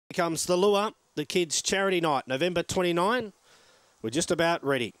Here comes the lure, the kids' charity night, November 29. We're just about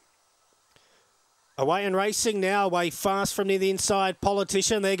ready. Away and racing now, away fast from near the inside.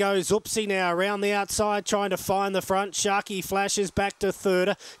 Politician, there goes Oopsie now around the outside trying to find the front. Sharky flashes back to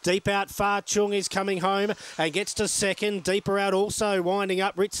third. Deep out Far Chung is coming home and gets to second. Deeper out also winding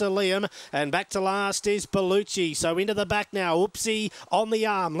up Ritza Liam, and back to last is Bellucci. So into the back now. Oopsie on the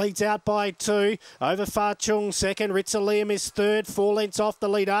arm, leads out by 2. Over Far Chung second. Ritza Liam is third, 4 lengths off the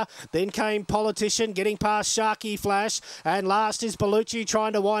leader. Then came Politician getting past Sharky Flash, and last is Bellucci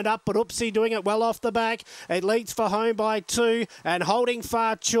trying to wind up, but Oopsie doing it well off the back. It leads for home by 2 and holding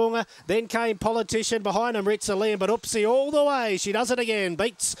Far Chung. Then came Politician behind him, Ritza Liam, but Oopsie all the way. She does it again.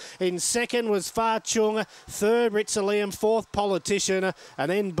 Beats in second was Far Chung, third Ritza Liam, fourth Politician,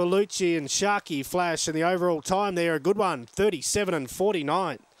 and then Bellucci and Sharky Flash. And the overall time there, a good one, 37 and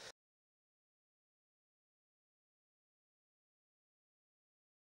 49.